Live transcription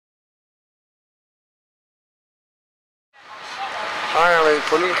I am a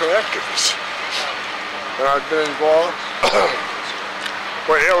political activist, and I've been involved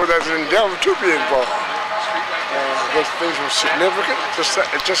wherever there's an endeavor to be involved. Those things were significant,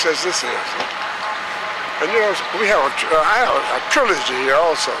 just as this is. And you know, I have a trilogy here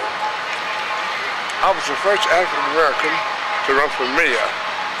also. I was the first African American to run for mayor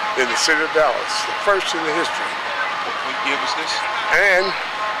in the city of Dallas, the first in the history. What year was this? And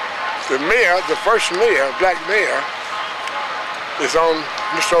the mayor, the first mayor, black mayor, is on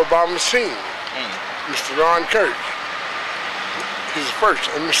Mr. Obama's team, Mr. Ron Kirk. He's the first,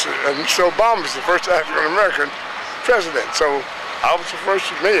 and Mr. Obama is the first African American president. So I was the first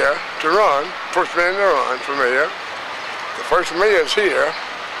mayor to run, first man to run for mayor. The first mayor is here,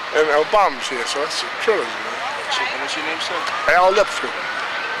 and Obama's here, so that's a trilogy. What's your name, sir? Al Lipscomb.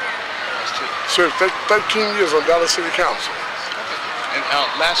 Served 13 years on Dallas City Council. And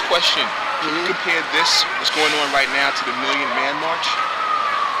last question, can you compare this, what's going on right now, to the Million Man March?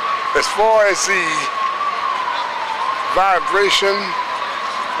 As far as the vibration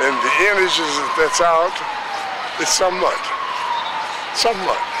and the energies that's out, it's somewhat.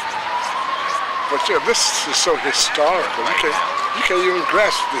 But yeah, this is so historical. You can't even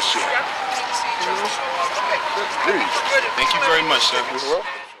grasp this yet. Thank you very much, sir. You're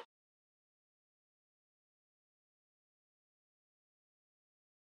welcome.